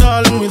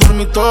funeral en mi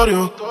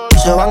dormitorio.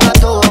 Se van a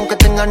todos aunque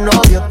tengan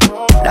novio,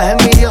 las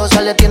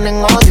envidiosas le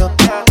tienen odio.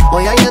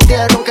 Hoy hay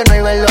entierro aunque no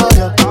hay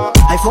velorio,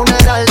 hay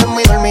funeral en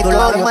mi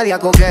dormitorio. Media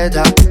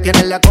coqueta,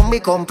 tienes la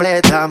combi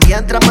completa.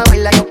 Mientras me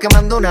baila yo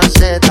quemando una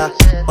seta.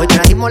 Hoy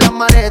trajimos las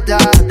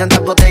maletas, tantas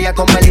botellas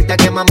con velita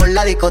quemamos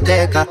la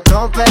discoteca.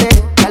 No esperé,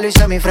 ya lo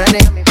hice mi frene.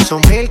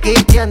 Son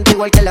 1500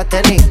 igual que las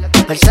tenis.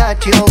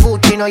 Versace o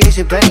Gucci, no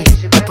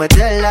JCPenney. Después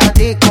de la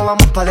disco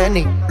vamos pa'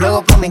 Denny,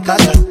 luego pa' mi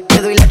casa. Te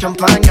doy la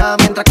champaña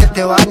mientras que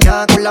te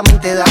baña. Con la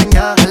mente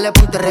daña, dale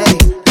ponte ready.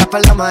 La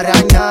espalda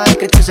maraña, el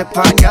Cristo se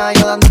España.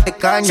 Yo dándote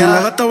caña. Si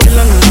la gata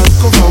baila en el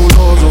disco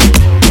fabuloso,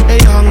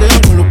 ella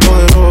janguea con los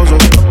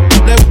poderosos.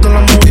 Le gustan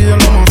las movies de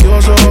los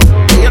mafiosos,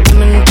 ella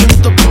tiene un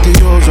culito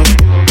prestigioso.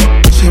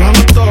 Se van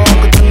a todos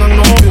aunque tengan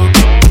novio,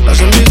 las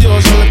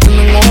envidiosas le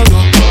tienen odio.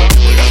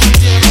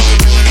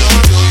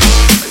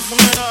 Hay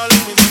funeral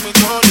en mi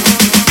dormitorio.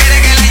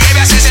 Quiere que la lleve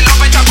a hacerse los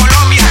pechos a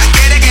Colombia.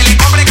 Quiere que le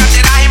compre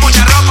carteras y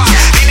mucha ropa.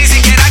 Y ni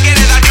siquiera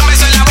quiere darme un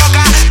beso en la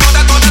boca.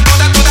 Toda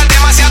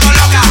demasiado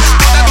loca.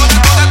 Toda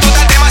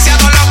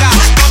demasiado loca.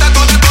 Toda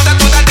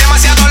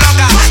demasiado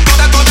loca.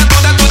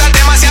 Toda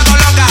demasiado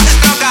loca.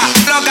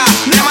 Loca,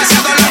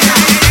 demasiado loca.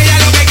 Ella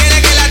lo que quiere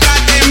es que la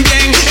traten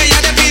bien.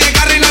 Ella te pide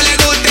carro y no le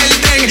gusta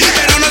el tren.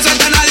 Pero nosotros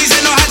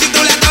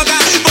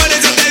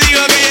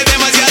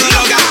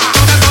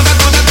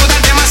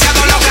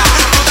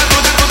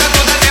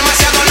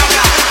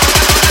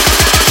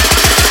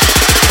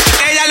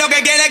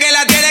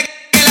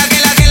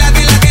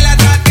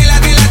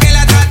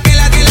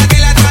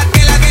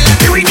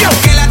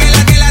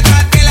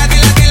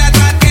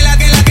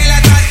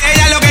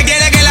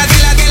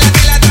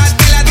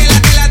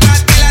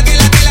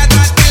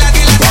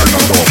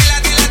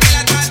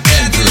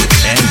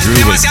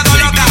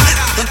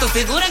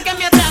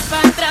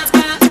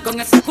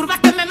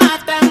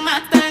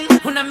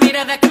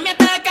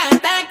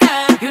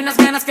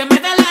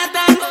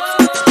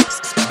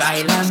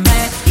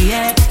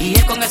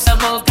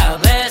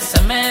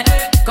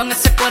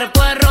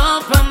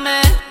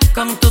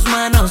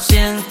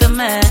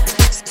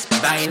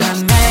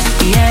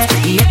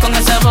Bailame, con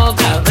esa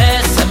boca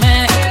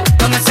bésame,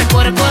 con ese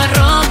cuerpo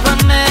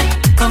arrópame,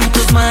 con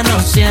tus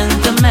manos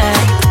siénteme.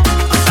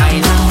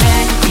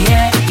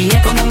 Bailame,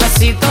 con un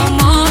besito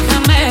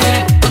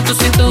mójame, con tu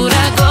cintura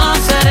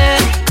gozaré,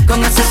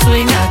 con ese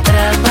swing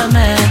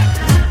atrápame.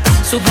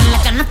 Suben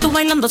la cana tú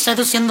bailando,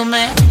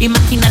 seduciéndome.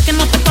 Imaginar que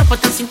nuestros cuerpos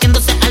están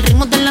sintiéndose al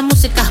ritmo de la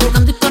música,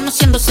 jugando y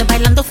conociéndose,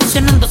 bailando,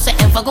 fusionándose,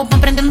 el fuego va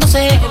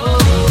prendiéndose.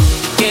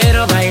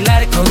 Quiero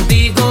bailar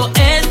contigo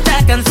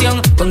esta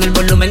canción, con el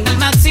volumen al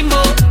máximo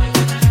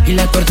y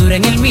la cordura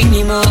en el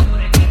mínimo.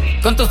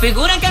 Con tu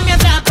figura que me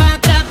atrapa,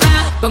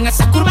 con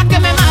esas curvas que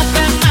me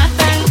matan,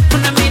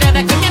 una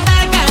mirada que me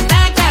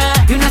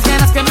ataca, y unas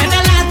ganas que me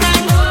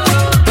delatan.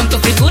 Con tu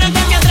figura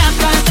que me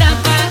atrapa,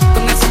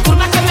 con esas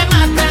curvas que me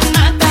matan,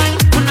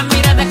 una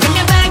mirada que me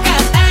ataca,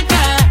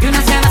 y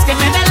unas ganas que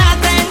me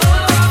delatan.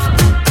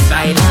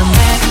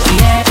 Bailame,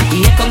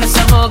 con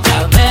esa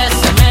boca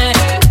bésame,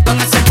 con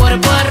ese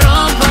cuerpo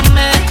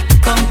arrópame,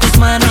 con tus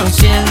manos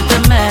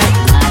siénteme.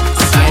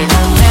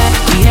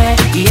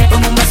 Bailame,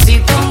 con un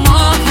besito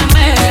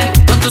mójame,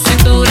 con tu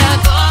cintura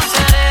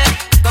gozaré,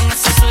 con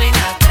ese swing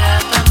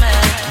atrápame.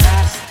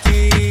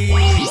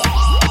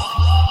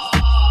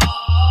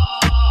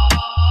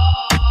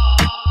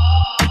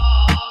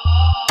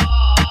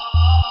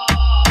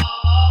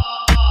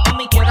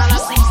 Mami, quiebra la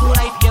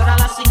cintura y quiebra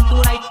la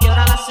cintura y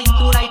quiebra la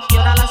cintura y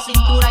quiebra la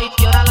cintura y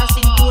quiebra la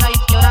cintura y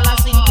quiebra la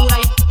cintura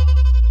y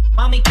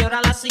mami, quiebra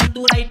la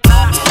cintura y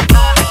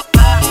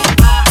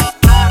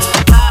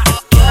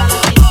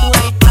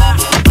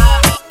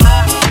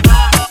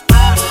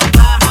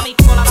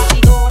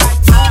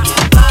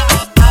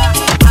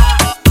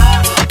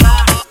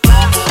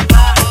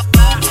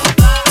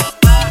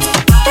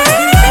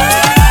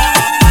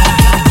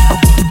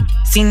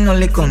si no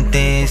le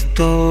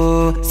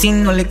contesto, si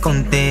no le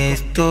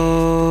contesto,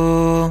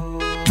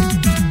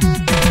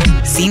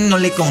 si no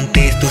le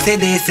contesto se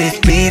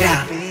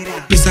desespera.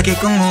 Piensa que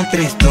con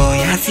otra estoy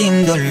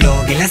haciendo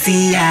lo que le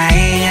hacía a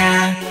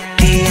ella.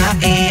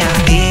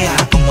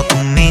 Como tu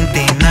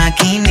mente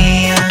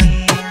maquinea.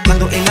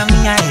 Cuando en la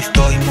mía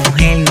estoy,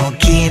 mujer, no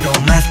quiero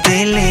más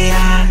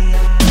pelea.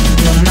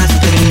 No más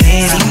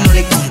pelea. Si no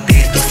le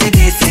contesto se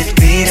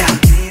desespera.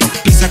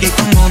 Piensa que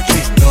con otro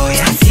estoy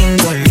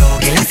haciendo lo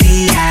que le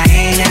hacía a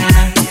ella.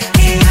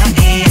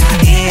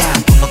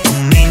 Como tu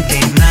mente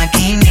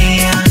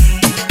maquinea.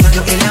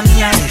 Cuando en la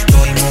mía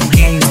estoy,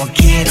 mujer, no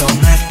quiero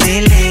más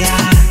pelea.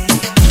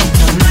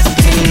 No más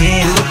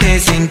pelea. Tú te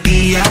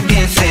sentías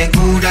bien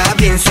segura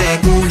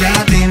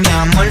de mi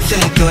amor, se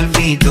te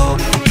olvidó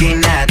que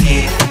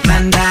nadie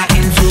manda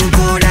en su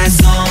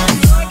corazón.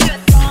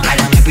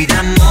 Ahora me pide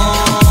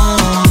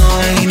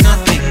amor y no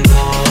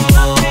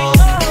tengo.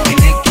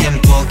 En el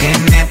tiempo que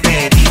me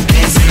pediste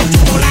se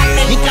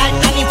murió. Ni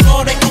carta ni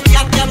flores,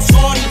 copiaste, I'm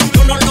sorry.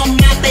 Yo no lo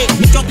maté,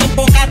 mucho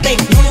tiempo gasté,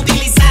 no lo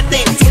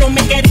utilizaste, solo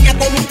me quería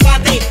con un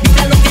cuate.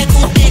 Mira lo que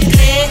tú te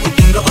crees. Si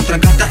tengo otra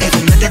gata, eso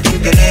no es de tu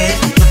interés.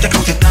 No te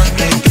causes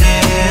tanto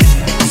estrés,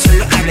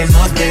 solo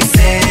hablemos de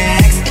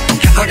sex.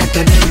 Ahora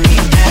te doy mi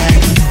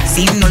ex.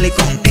 Si no le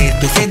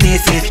contesto se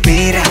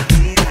desespera.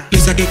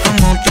 Piensa que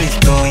como te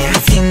estoy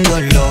haciendo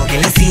lo que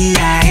le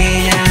hacía a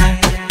ella.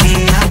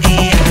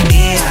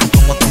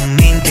 Como tu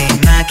mente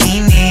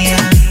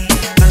maquinea.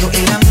 Cuando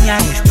en la mía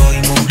estoy,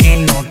 mujer,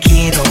 no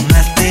quiero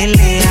más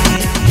pelea.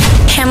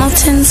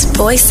 Hamilton's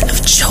voice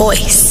of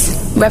choice,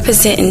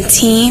 representing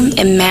Team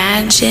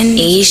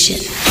Imagination,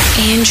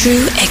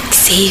 Andrew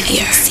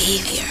Xavier.